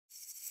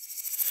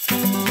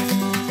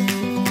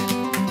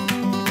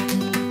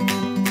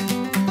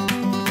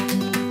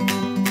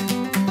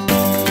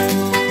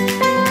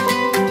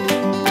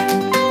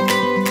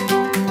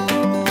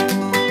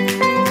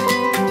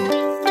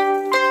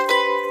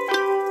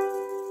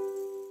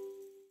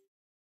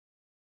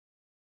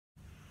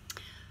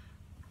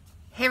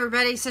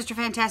everybody, Sister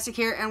Fantastic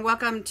here, and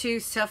welcome to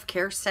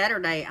Self-Care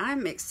Saturday.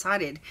 I'm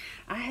excited.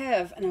 I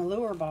have an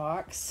Allure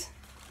box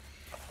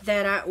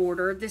that I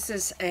ordered. This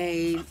is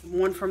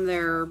one from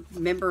their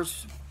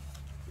members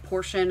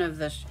portion of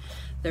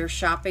their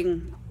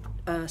shopping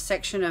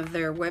section of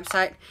their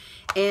website,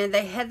 and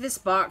they had this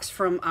box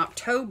from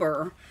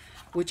October,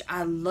 which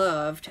I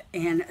loved,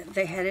 and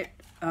they had it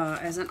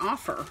as an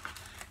offer,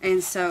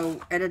 and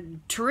so at a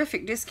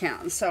terrific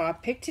discount. So I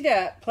picked it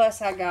up,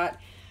 plus I got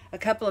a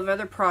couple of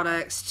other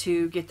products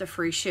to get the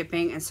free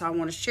shipping, and so I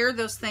want to share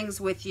those things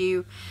with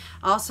you.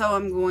 Also,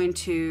 I'm going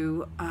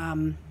to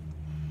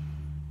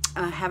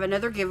have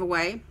another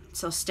giveaway,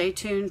 so stay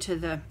tuned to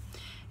the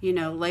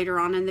later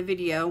on in the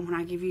video when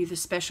I give you the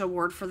special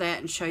word for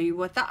that and show you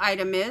what the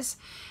item is.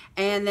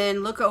 And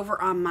then look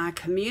over on my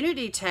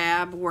community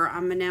tab where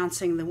I'm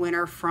announcing the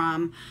winner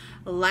from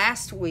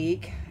last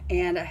week,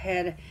 and I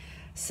had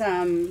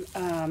some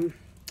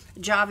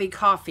Javi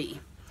coffee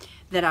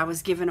that I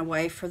was giving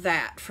away for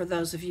that, for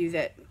those of you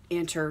that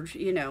entered,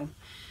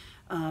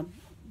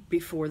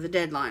 before the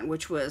deadline,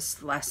 which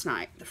was last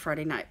night, the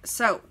Friday night.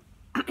 So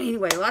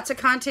anyway, lots of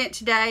content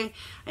today.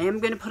 I am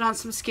going to put on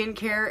some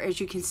skincare. As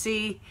you can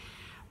see,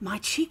 my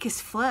cheek is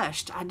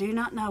flushed. I do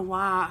not know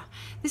why.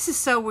 This is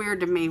so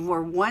weird to me,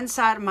 where one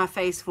side of my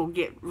face will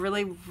get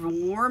really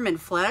warm and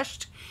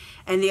flushed,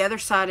 and the other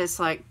side is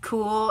like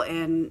cool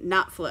and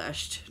not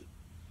flushed.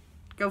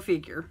 Go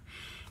figure.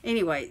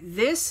 Anyway,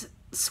 this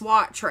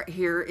swatch right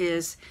here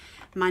is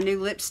my new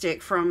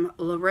lipstick from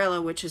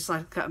Lorella, which is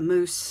like a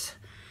mousse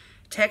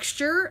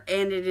texture,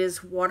 and it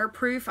is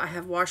waterproof. I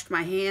have washed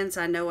my hands,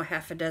 I know, a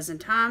half a dozen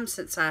times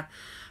since I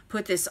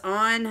put this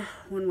on.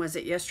 When was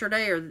it?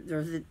 Yesterday or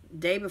the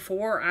day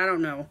before? I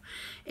don't know.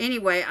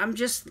 Anyway, I'm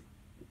just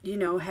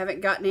haven't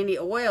gotten any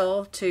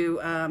oil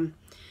to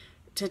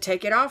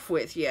take it off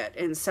with yet,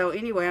 and so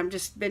anyway, I've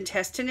just been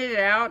testing it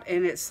out,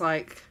 and it's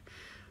like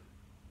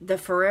the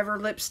forever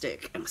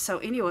lipstick. So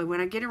anyway, when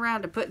I get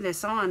around to putting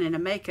this on in a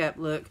makeup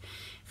look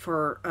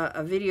for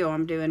a video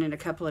I'm doing in a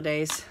couple of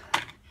days,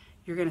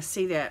 you're going to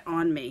see that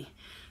on me.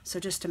 So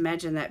just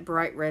imagine that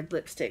bright red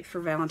lipstick for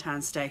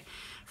Valentine's Day,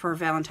 for a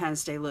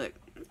Valentine's Day look.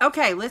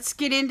 Okay, let's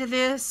get into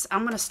this.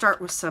 I'm going to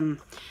start with some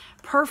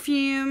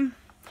perfume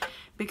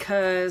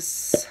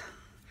because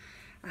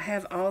I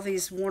have all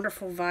these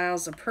wonderful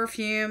vials of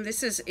perfume.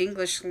 This is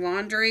English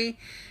Laundry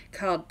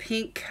called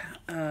Pink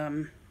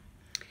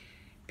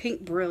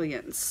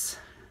Brilliance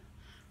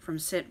from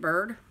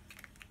Scentbird.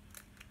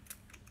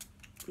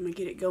 Let me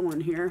get it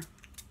going here.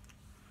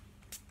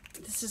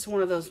 This is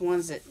one of those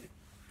ones that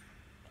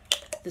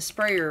the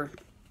sprayer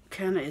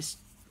kind of is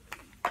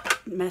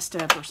messed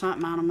up or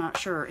something. I'm not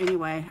sure.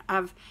 Anyway,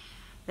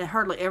 that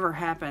hardly ever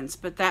happens,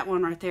 but that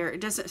one right there,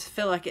 it doesn't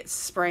feel like it's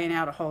spraying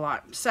out a whole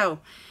lot. So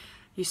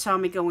you saw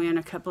me go in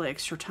a couple of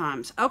extra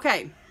times.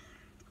 Okay.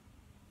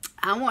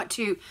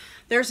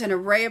 There's an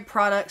array of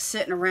products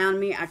sitting around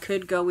me. I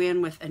could go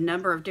in with a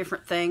number of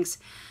different things,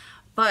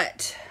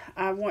 but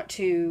I want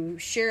to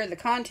share the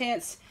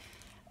contents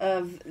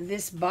of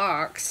this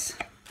box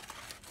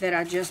that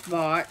I just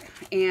bought.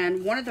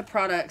 And one of the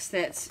products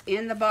that's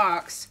in the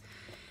box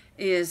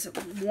is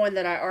one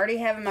that I already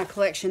have in my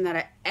collection that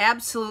I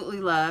absolutely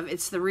love.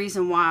 It's the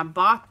reason why I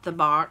bought the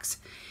box,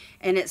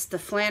 and it's the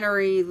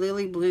Flannery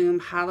Lily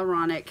Bloom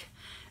Hyaluronic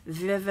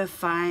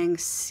Vivifying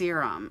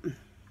Serum.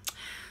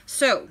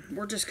 So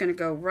we're just going to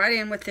go right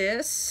in with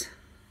this.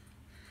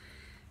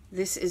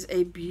 This is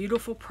a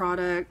beautiful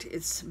product.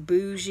 It's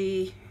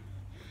bougie.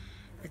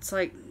 It's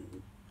like,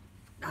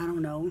 I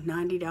don't know,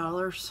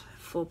 $90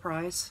 full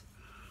price.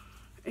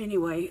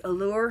 Anyway,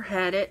 Allure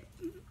had it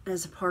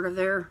as a part of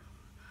their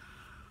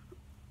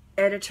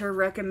editor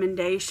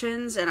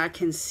recommendations, and I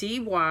can see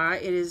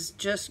why. It is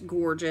just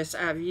gorgeous.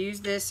 I've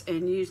used this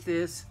and used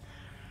this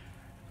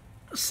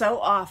so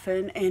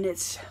often, and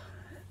it's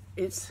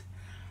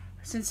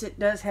since it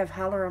does have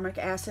hyaluronic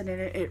acid in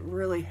it, it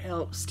really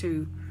helps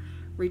to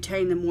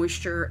retain the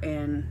moisture,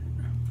 and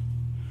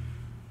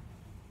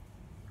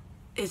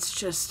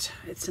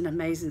it's an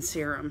amazing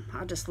serum.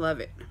 I just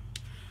love it.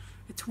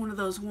 It's one of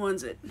those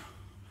ones that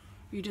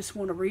you just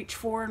want to reach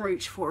for and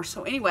reach for.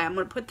 So anyway, I'm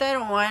going to put that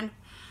on.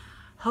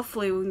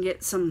 Hopefully we can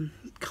get some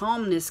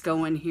calmness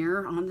going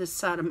here on this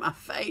side of my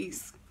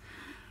face.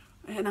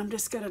 And I'm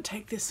just going to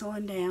take this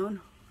on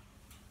down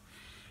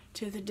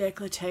to the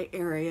décolleté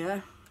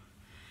area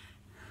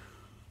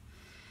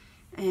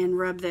and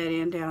rub that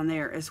in down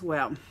there as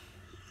well.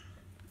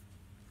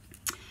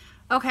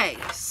 Okay,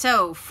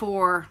 so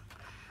for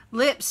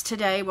lips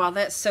today, while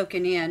that's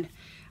soaking in,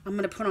 I'm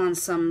going to put on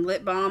some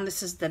lip balm.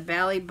 This is the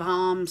Valley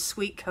Balm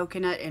Sweet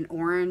Coconut and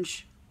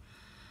Orange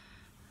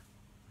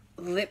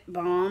lip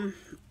balm.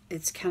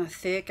 It's kind of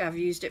thick. I've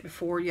used it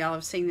before. Y'all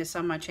have seen this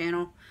on my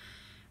channel.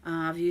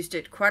 I've used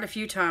it quite a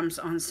few times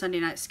on Sunday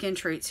Night Skin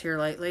Treats here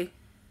lately.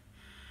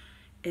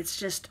 It's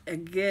just a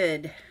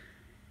good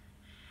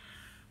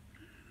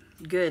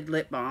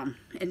lip balm.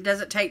 It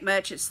doesn't take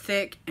much. It's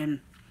thick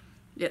and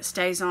it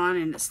stays on,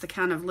 and it's the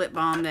kind of lip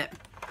balm that,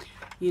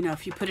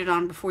 if you put it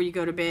on before you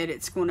go to bed,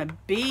 it's going to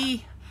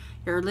be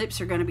your lips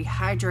are going to be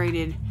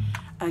hydrated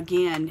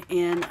again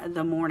in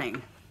the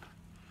morning.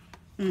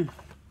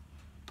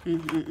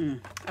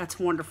 That's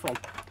wonderful.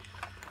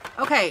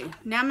 Okay,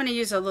 now I'm going to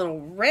use a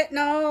little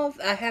retinol.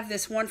 I have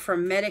this one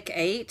from Medic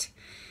 8.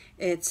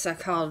 It's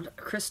called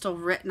Crystal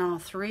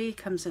Retinol 3.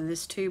 Comes in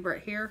this tube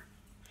right here.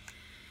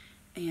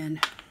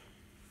 And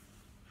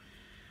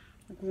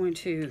I'm going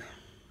to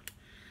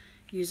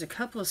use a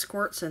couple of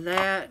squirts of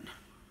that.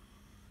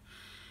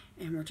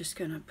 And we're just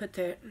going to put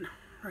that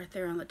right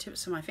there on the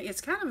tips of my fingers.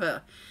 It's kind of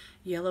a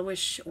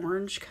yellowish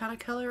orange kind of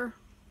color.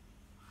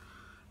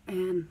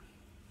 And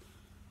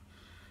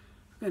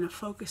I'm going to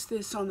focus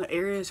this on the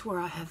areas where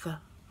I have the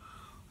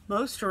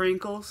most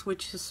wrinkles,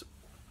 which is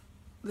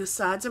the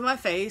sides of my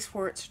face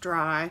where it's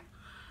dry.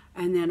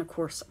 And then, of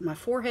course, my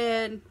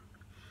forehead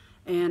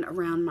and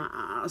around my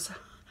eyes.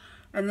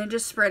 And then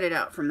just spread it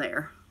out from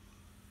there.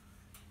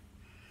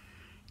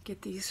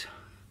 Get these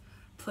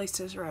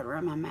places right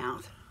around my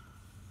mouth.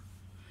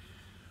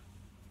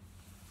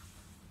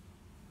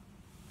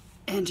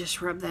 And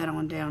just rub that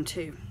on down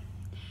too.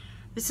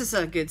 This is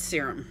a good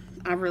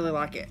serum. I really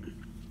like it.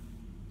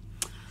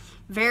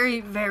 Very,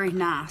 very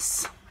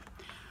nice.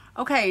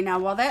 Okay, now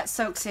while that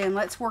soaks in,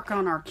 let's work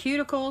on our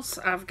cuticles.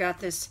 I've got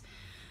this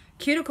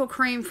cuticle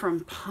cream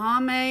from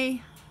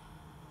Pomay.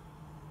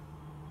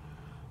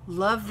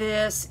 Love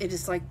this. It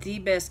is like the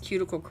best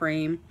cuticle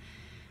cream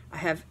I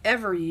have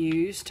ever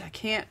used. I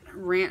can't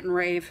rant and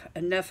rave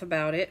enough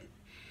about it.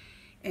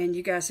 And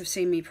you guys have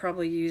seen me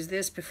probably use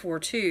this before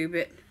too,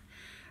 but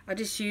I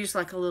just use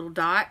like a little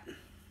dot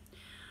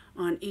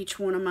on each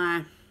one of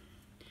my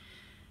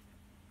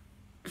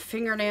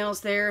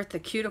fingernails there at the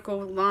cuticle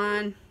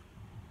line,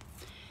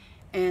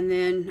 and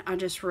then I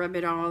just rub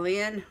it all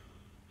in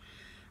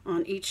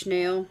on each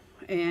nail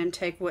and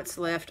take what's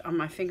left on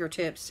my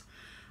fingertips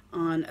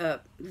on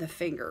up the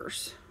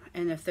fingers.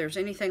 And if there's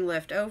anything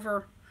left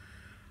over,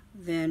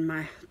 then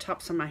my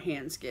tops of my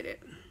hands get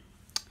it.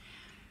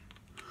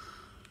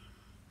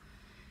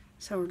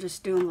 So we're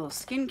just doing a little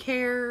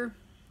skincare,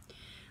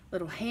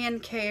 little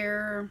hand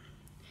care.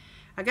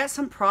 I got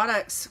some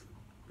products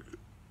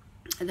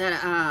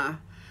that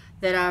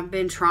I've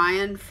been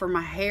trying for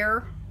my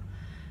hair.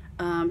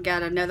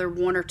 Got another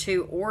 1 or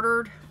 2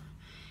 ordered,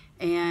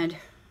 and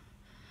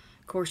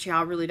of course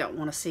y'all really don't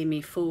want to see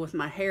me fool with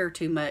my hair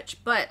too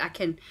much, but I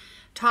can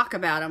talk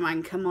about them. I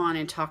can come on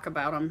and talk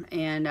about them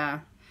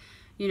and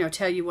you know,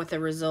 tell you what the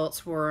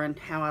results were and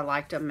how I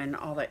liked them and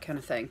all that kind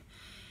of thing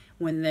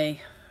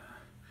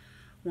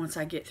once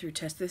I get through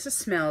test. This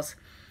smells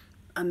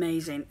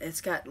amazing. It's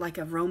got like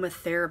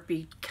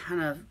aromatherapy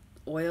kind of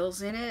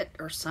oils in it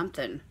or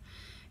something.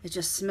 It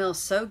just smells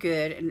so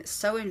good, and it's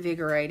so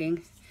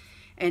invigorating,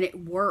 and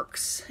it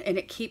works, and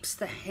it keeps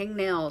the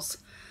hangnails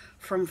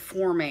from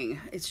forming.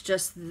 It's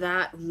just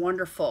that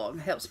wonderful.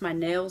 It helps my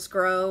nails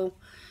grow,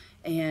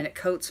 and it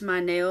coats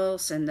my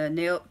nails, and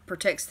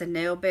protects the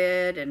nail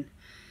bed, and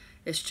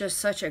it's just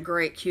such a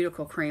great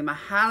cuticle cream. I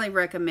highly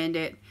recommend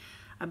it.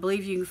 I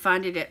believe you can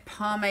find it at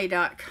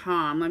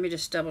pomay.com. Let me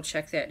just double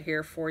check that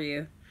here for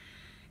you.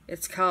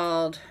 It's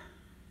called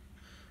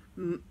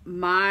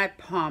My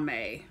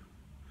Pomay.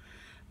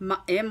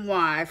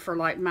 M-Y for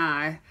like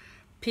my,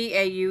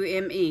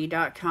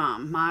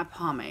 P-A-U-M-E.com. My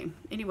Pomay.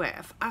 Anyway,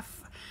 if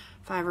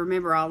I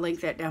remember, I'll link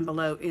that down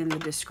below in the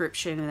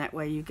description, and that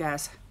way you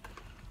guys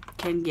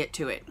can get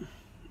to it.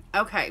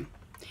 Okay,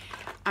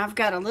 I've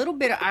got a little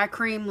bit of eye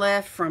cream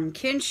left from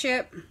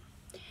Kinship.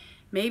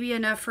 Maybe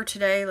enough for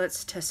today.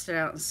 Let's test it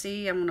out and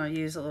see. I'm going to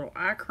use a little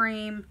eye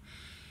cream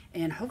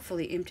and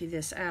hopefully empty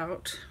this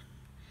out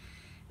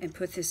and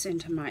put this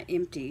into my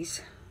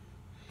empties,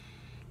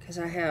 because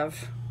I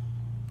have,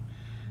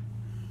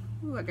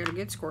 ooh, I got a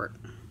good squirt.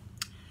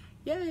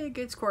 Yay,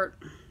 good squirt.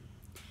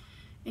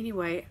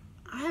 Anyway,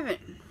 I haven't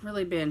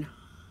really been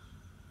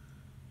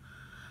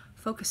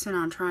focusing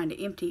on trying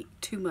to empty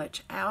too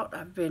much out.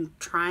 I've been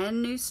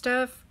trying new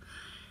stuff,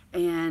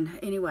 and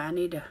anyway, I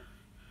need to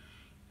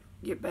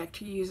get back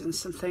to using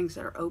some things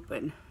that are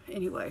open.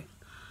 Anyway,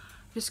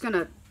 I'm just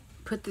gonna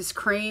put this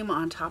cream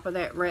on top of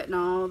that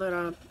retinol that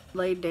I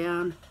laid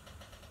down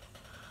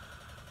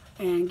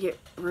and get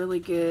really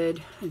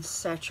good and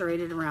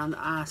saturated around the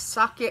eye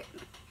socket,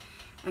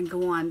 and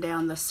go on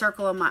down the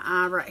circle of my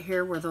eye right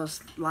here where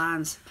those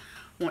lines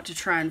want to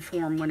try and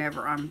form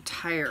whenever I'm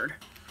tired.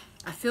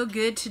 I feel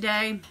good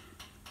today.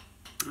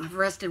 I've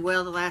rested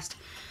well the last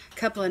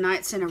couple of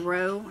nights in a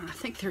row. I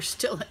think there's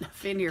still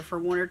enough in here for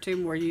 1 or 2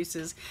 more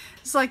uses.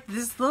 It's like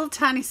this little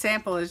tiny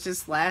sample has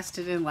just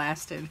lasted and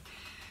lasted.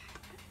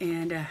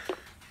 And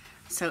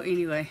so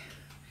anyway,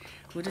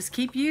 we'll just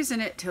keep using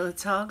it till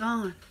it's all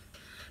gone.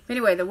 But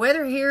anyway, the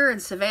weather here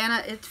in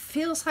Savannah, it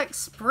feels like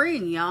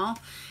spring, y'all.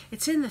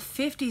 It's in the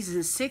 50s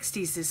and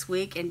 60s this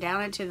week, and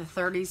down into the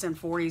 30s and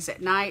 40s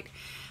at night.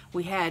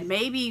 We had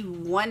maybe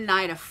 1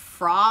 night of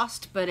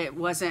frost, but it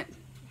wasn't,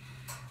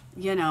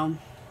 you know,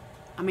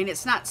 I mean,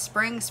 it's not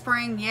spring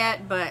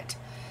yet, but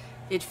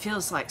it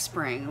feels like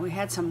spring. We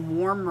had some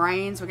warm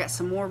rains. We got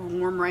some more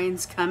warm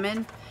rains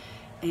coming,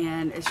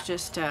 and it's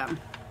just,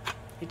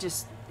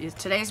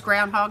 today's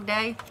Groundhog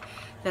Day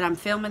that I'm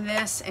filming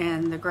this,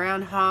 and the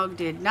groundhog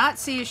did not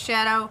see a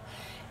shadow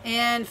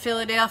in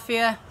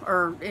Philadelphia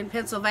or in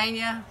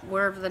Pennsylvania,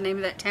 wherever the name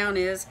of that town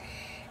is.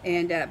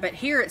 And but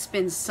here it's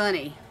been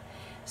sunny,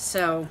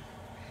 so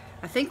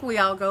I think we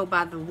all go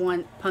by the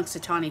one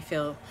Punxsutawney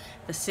Phil,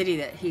 the city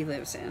that he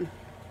lives in.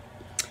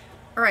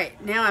 All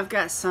right, now I've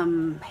got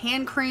some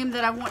hand cream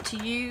that I want to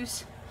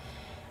use.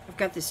 I've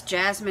got this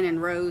jasmine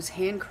and rose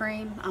hand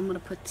cream. I'm going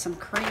to put some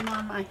cream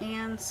on my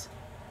hands,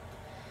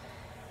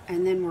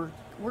 and then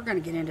we're going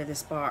to get into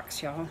this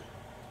box, y'all.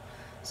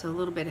 So a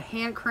little bit of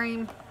hand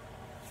cream,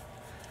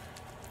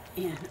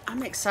 and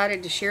I'm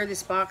excited to share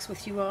this box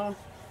with you all.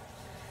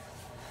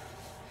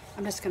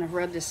 I'm just going to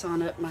rub this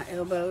on up my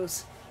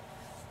elbows.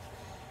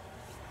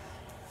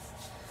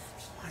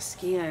 My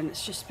skin,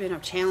 it's just been a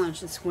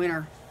challenge this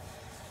winter.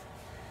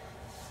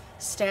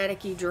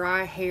 Staticky,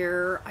 dry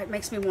hair. It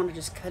makes me want to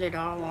just cut it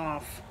all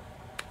off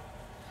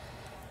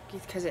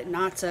because it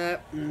knots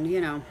up, and you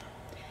know,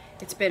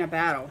 it's been a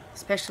battle,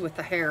 especially with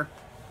the hair.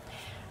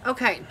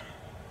 Okay,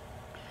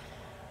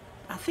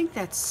 I think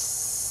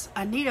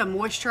I need a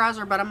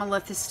moisturizer, but I'm gonna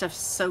let this stuff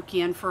soak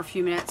in for a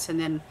few minutes, and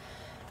then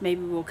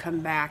maybe we'll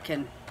come back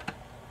and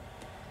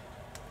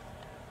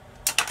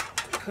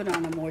put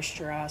on a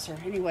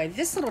moisturizer. Anyway,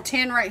 this little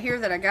tin right here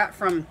that I got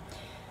from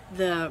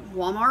the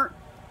Walmart,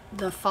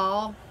 the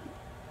fall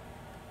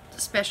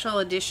special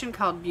edition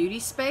called Beauty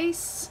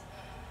Space.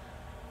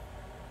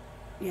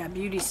 Yeah,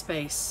 Beauty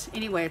Space.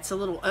 Anyway, it's a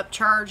little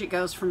upcharge. It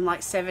goes from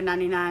like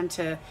 $7.99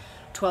 to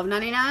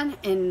 $12.99,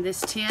 and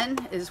this tin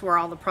is where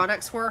all the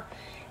products were.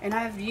 And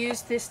I've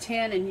used this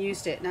tin and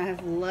used it, and I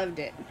have loved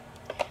it.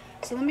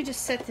 So let me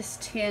just set this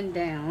tin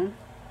down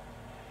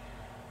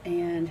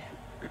and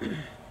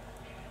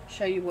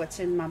show you what's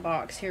in my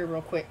box here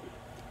real quick.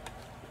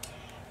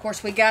 Of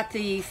course, we got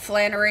the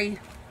Flannery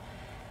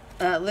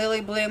Lily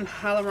Bloom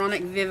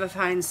Hyaluronic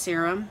Vivifying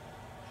Serum,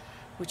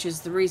 which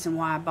is the reason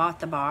why I bought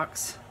the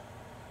box.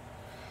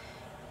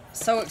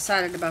 So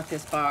excited about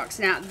this box.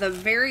 Now, the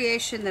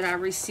variation that I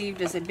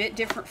received is a bit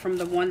different from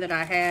the one that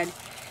I had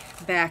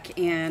back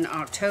in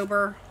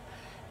October.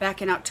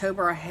 Back in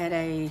October, I had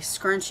a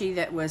scrunchie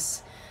that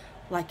was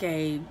like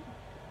I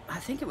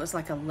think it was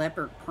like a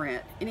leopard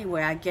print.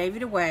 Anyway, I gave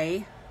it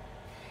away,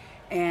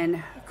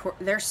 and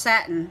they're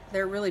satin.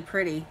 They're really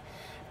pretty.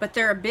 But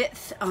they're a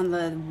bit on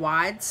the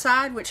wide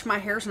side, which my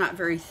hair's not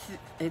very,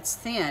 it's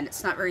thin.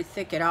 It's not very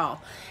thick at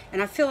all.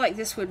 And I feel like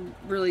this would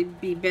really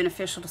be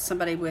beneficial to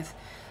somebody with,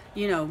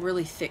 you know,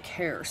 really thick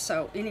hair.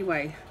 So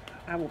anyway,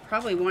 I will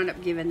probably wind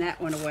up giving that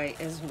one away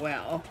as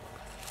well.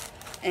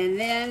 And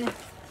then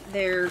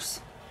there's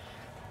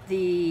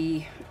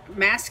the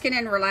Masking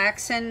and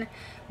Relaxing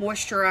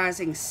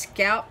Moisturizing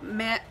Scalp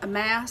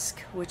Mask,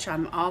 which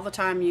I'm all the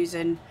time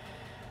using,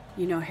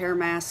 you know, hair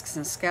masks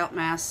and scalp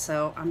masks,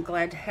 so I'm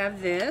glad to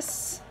have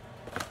this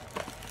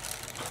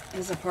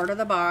as a part of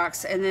the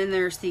box. And then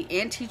there's the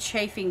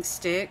anti-chafing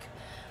stick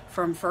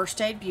from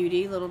First Aid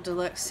Beauty, little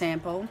deluxe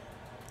sample.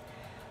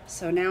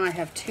 So now I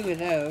have 2 of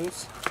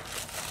those.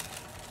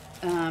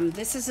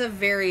 This is a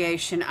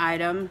variation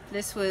item.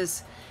 This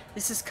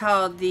is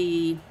called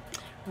the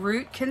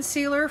Root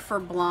Concealer for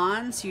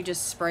blondes. You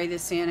just spray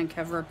this in and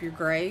cover up your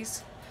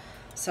grays.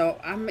 So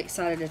I'm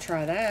excited to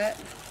try that.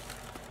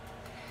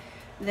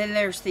 Then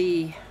there's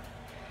the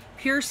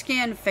Pure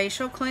Skin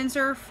Facial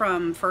Cleanser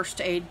from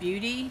First Aid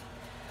Beauty.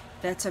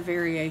 That's a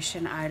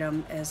variation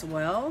item as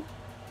well.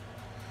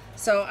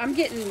 So I'm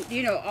getting,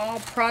 you know, all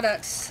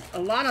products, a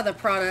lot of the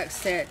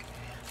products that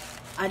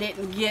I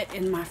didn't get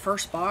in my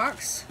first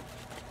box.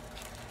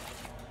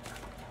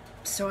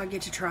 So I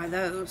get to try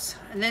those.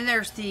 And then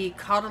there's the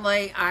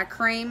Caudalie Eye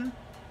Cream,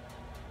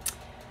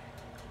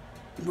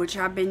 which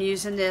I've been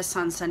using this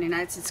on Sunday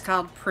nights. It's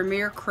called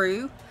Premier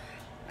Crew.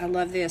 I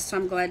love this, so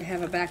I'm glad to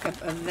have a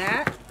backup of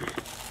that.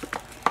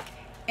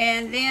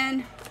 And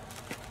then,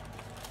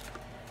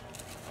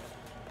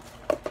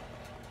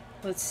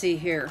 let's see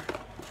here.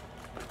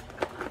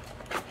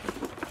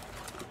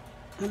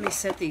 Let me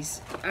set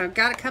these. I've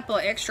got a couple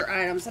of extra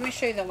items. Let me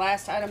show you the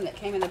last item that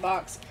came in the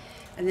box,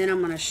 and then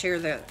I'm going to share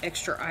the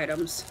extra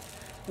items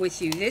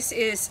with you. This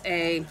is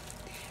I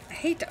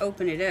hate to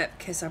open it up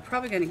because I'm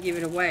probably going to give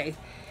it away.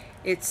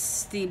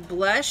 It's the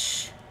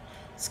blush.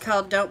 It's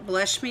called Don't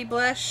Blush Me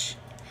Blush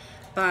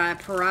by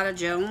Parada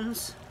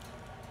Jones.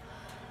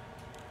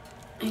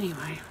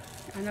 Anyway,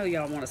 I know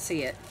y'all want to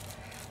see it,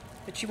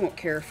 but you won't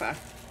care if I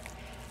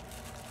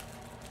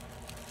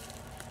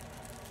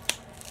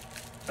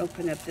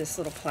open up this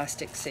little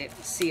plastic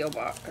seal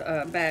box,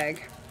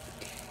 bag,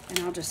 and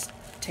I'll just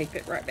tape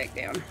it right back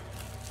down,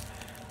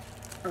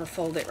 or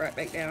fold it right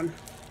back down.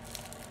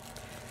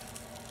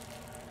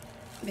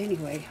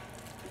 Anyway,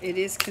 it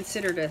is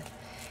considered a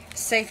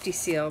safety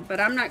seal, but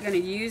I'm not going to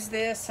use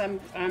this. I'm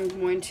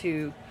going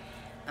to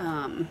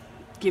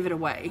give it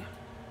away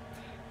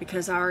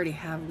because I already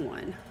have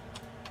one.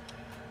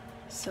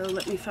 So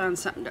let me find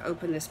something to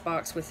open this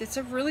box with. It's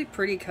a really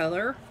pretty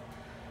color.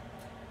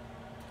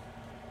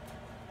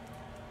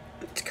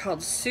 It's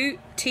called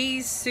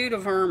Tease Suit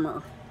of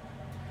Armor.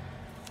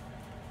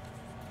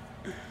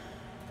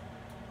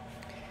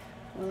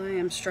 Well, I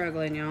am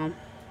struggling, y'all.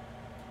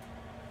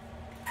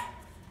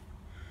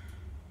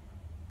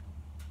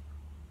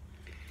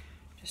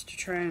 Just to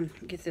try and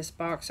get this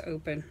box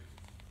open.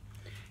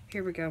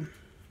 Here we go.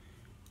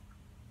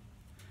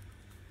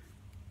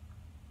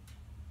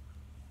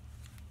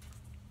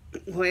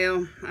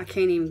 Well, I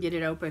can't even get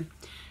it open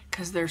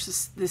because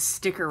there's this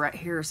sticker right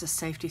here is a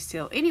safety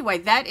seal. Anyway,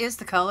 that is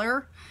the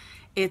color.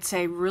 It's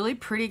a really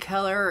pretty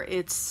color.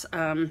 It's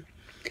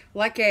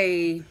like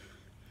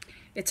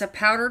it's a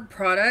powdered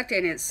product,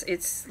 and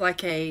it's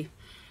like a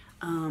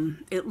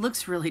it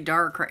looks really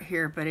dark right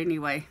here, but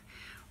anyway,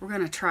 we're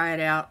gonna try it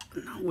out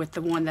with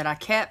the one that I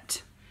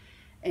kept,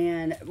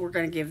 and we're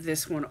gonna give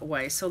this one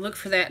away. So look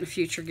for that in a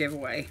future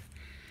giveaway.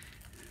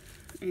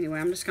 Anyway,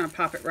 I'm just gonna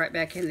pop it right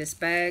back in this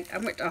bag. I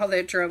went to all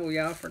that trouble,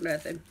 y'all, for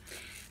nothing.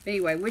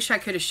 Anyway, wish I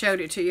could have showed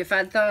it to you. If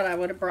I'd thought, I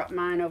would have brought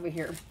mine over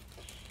here.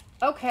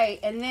 Okay,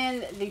 and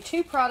then the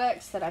two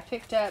products that I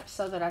picked up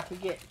so that I could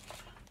get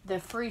the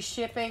free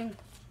shipping,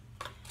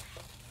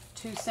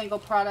 two single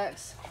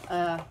products.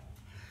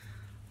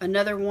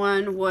 Another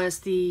one was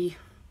the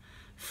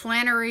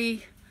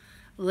Flannery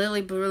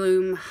Lily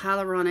Bloom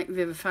Hyaluronic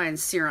Vivifying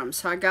Serum.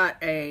 So I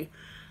got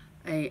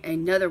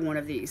another one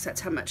of these.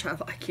 That's how much I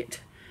like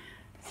it.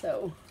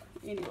 So,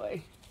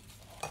 anyway.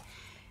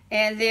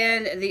 And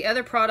then the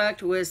other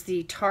product was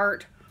the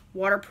Tarte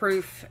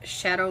Waterproof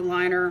Shadow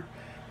Liner.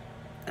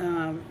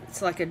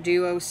 It's like a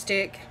duo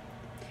stick.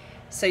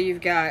 So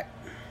you've got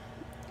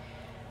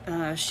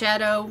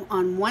shadow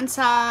on one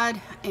side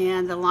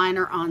and the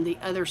liner on the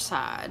other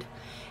side.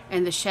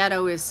 And the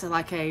shadow is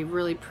like a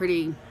really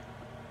pretty,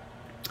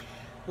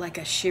 like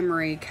a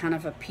shimmery kind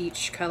of a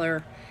peach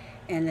color.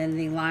 And then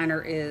the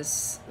liner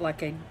is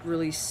like a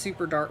really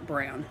super dark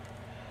brown.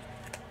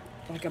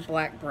 Like a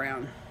black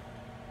brown.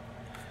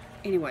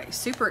 Anyway,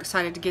 super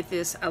excited to get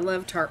this. I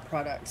love Tarte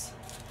products.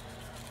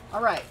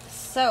 Alright,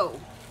 so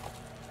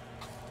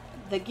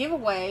the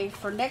giveaway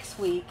for next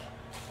week.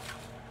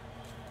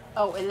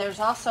 Oh, and there's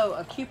also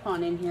a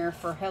coupon in here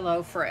for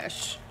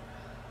HelloFresh.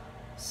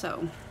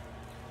 So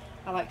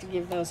I like to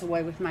give those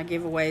away with my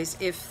giveaways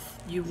if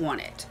you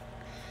want it.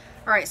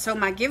 Alright, so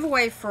my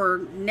giveaway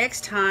for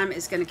next time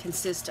is going to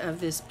consist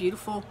of this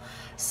beautiful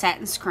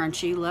satin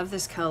scrunchie. Love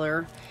this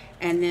color.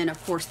 And then,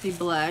 of course, the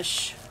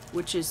blush,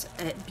 which is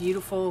a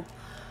beautiful,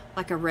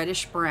 like a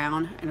reddish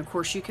brown. And, of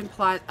course, you can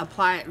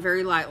apply it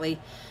very lightly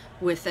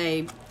with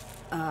a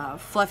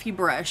fluffy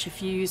brush.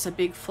 If you use a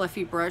big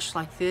fluffy brush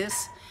like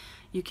this,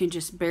 you can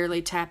just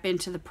barely tap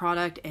into the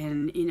product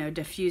and, you know,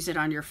 diffuse it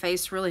on your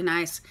face really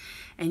nice.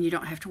 And you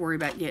don't have to worry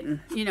about getting,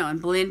 you know,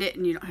 and blend it.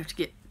 And you don't have to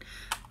get,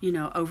 you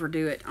know,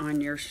 overdo it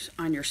on your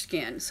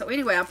skin. So,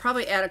 anyway, I'll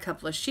probably add a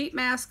couple of sheet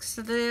masks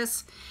to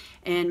this.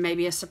 And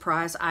maybe a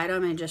surprise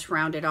item and just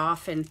round it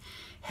off and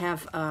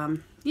have,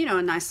 you know,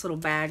 a nice little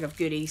bag of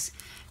goodies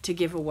to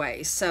give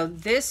away. So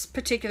this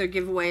particular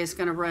giveaway is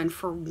going to run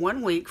for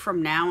 1 week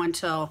from now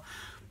until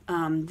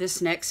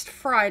this next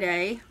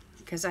Friday,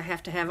 because I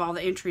have to have all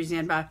the entries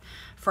in by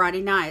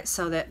Friday night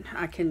so that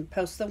I can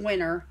post the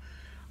winner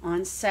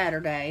on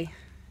Saturday.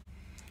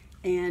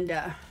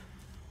 And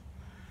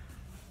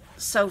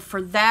so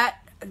for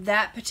that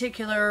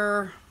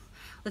particular,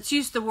 let's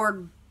use the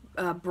word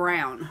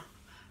brown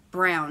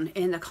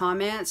in the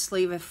comments.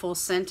 Leave a full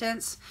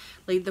sentence.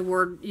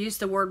 Use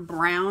the word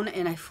brown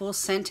in a full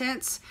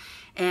sentence,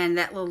 and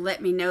that will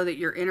let me know that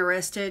you're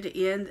interested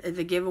in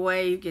the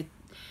giveaway. You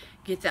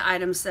get the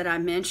items that I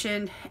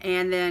mentioned,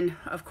 and then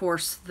of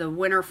course the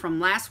winner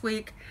from last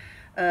week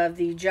of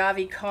the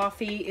Javi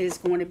coffee is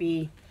going to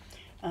be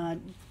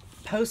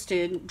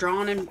posted,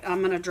 drawn, and I'm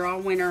going to draw a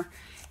winner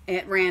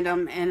at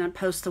random and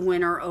post the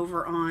winner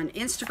over on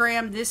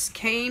Instagram. This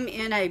came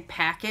in a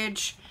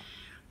package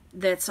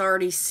that's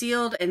already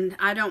sealed, and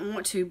I don't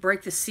want to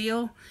break the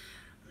seal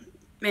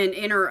and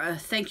enter a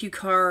thank you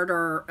card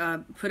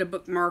or put a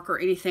bookmark or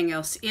anything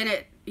else in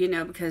it, you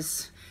know,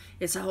 because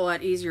it's a whole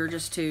lot easier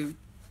just to,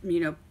 you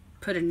know,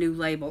 put a new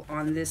label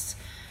on this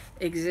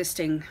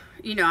existing,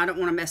 you know, I don't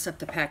want to mess up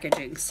the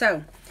packaging.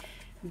 So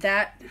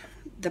that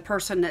the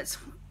person that's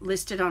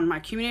listed on my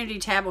community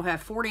tab will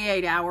have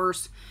 48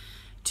 hours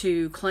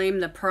to claim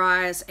the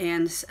prize,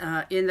 and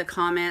in the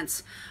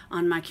comments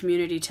on my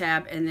community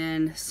tab, and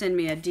then send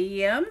me a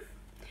DM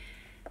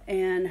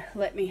and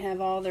let me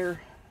have all their,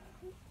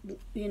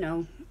 you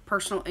know,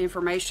 personal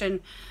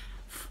information,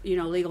 you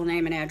know, legal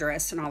name and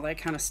address and all that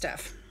kind of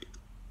stuff.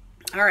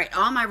 All right,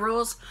 all my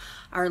rules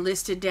are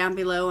listed down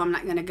below. I'm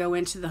not going to go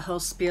into the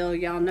whole spiel.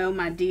 Y'all know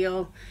my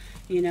deal,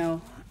 you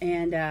know,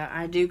 and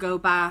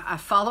I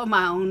follow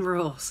my own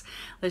rules.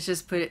 Let's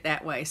just put it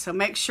that way. So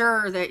make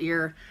sure that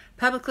you're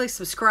publicly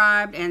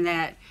subscribed and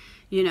that,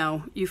 you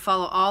know, you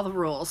follow all the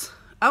rules.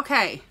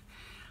 Okay,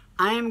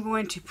 I am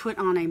going to put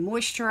on a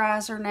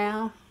moisturizer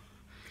now.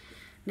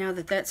 Now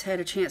that that's had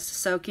a chance to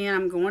soak in,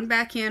 I'm going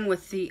back in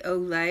with the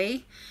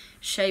Olay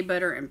Shea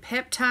Butter and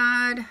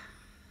Peptide.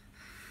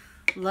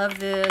 Love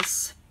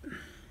this.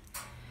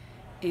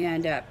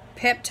 And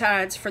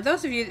peptides, for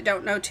those of you that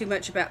don't know too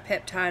much about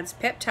peptides,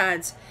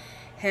 peptides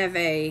have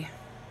a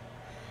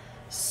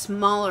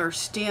smaller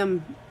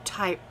stem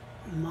type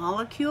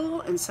molecule,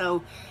 and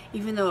so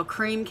even though a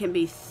cream can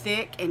be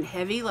thick and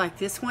heavy like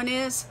this one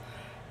is,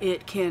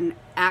 it can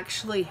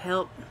actually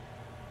help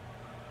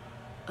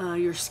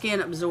your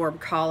skin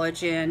absorb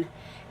collagen.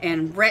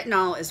 And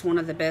retinol is one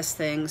of the best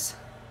things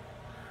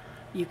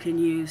you can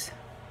use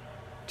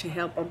to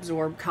help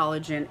absorb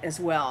collagen as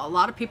well. A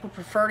lot of people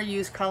prefer to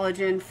use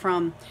collagen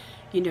from,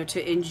 to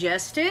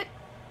ingest it,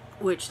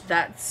 which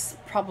that's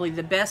probably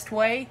the best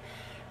way,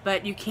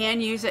 but you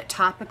can use it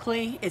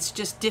topically. It's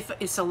just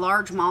it's a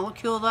large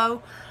molecule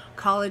though,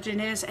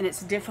 collagen is, and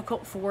it's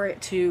difficult for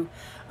it to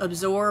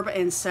absorb.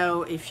 And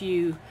so if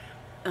you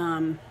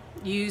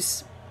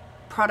use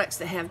products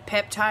that have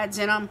peptides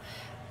in them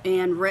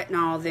and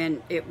retinol,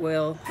 then it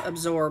will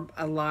absorb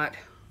a lot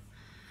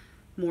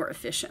more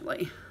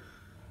efficiently.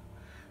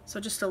 So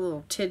just a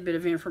little tidbit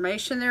of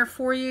information there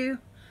for you.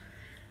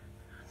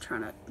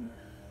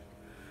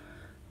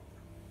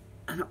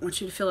 I don't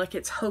want you to feel like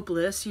it's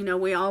hopeless.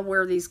 We all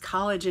wear these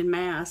collagen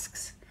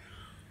masks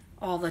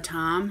all the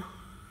time,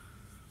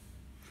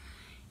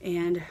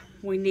 and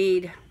we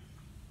need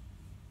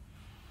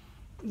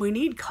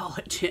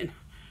collagen,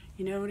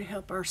 to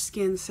help our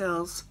skin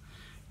cells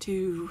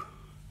to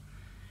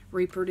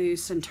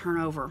reproduce and turn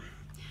over.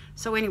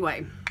 So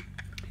anyway,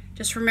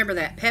 just remember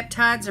that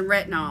peptides and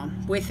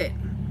retinol with it.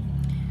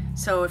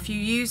 So if you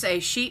use a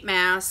sheet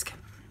mask,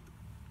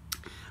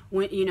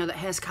 that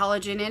has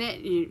collagen in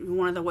it,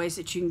 one of the ways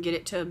that you can get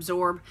it to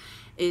absorb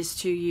is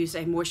to use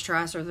a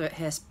moisturizer that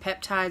has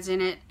peptides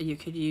in it. You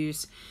could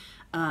use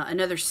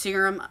another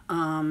serum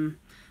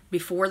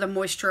before the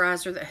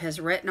moisturizer that has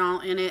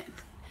retinol in it,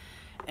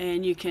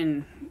 and you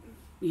can,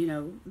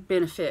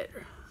 benefit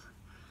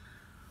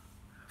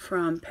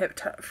from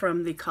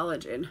the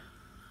collagen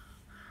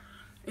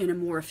in a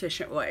more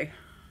efficient way.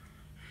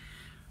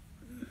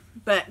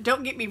 But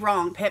don't get me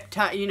wrong,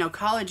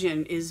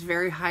 collagen is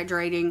very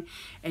hydrating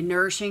and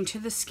nourishing to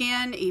the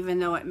skin, even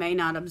though it may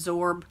not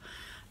absorb,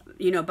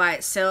 by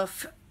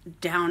itself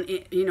down,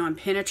 and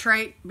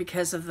penetrate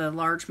because of the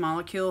large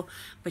molecule.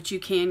 But you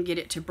can get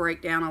it to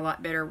break down a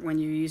lot better when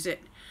you use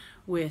it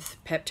with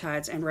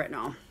peptides and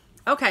retinol.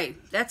 Okay,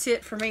 that's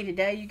it for me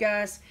today, you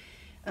guys.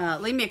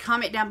 Leave me a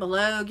comment down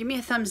below. Give me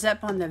a thumbs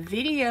up on the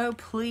video,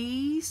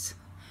 please.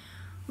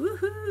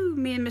 Woohoo!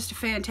 Me and Mr.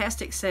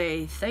 Fantastic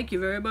say thank you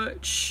very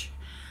much.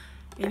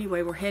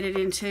 Anyway, we're headed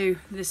into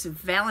this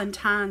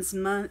Valentine's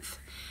month.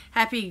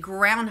 Happy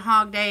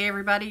Groundhog Day,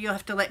 everybody. You'll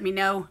have to let me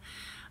know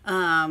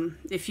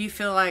if you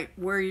feel like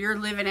where you're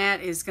living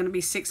at is going to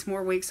be 6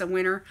 more weeks of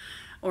winter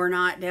or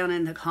not down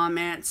in the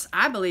comments.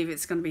 I believe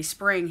it's going to be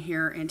spring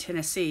here in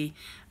Tennessee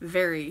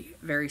very,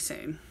 very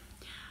soon.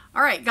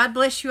 All right, God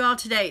bless you all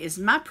today is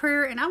my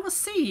prayer, and I will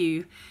see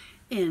you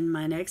in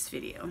my next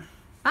video.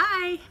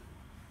 Bye.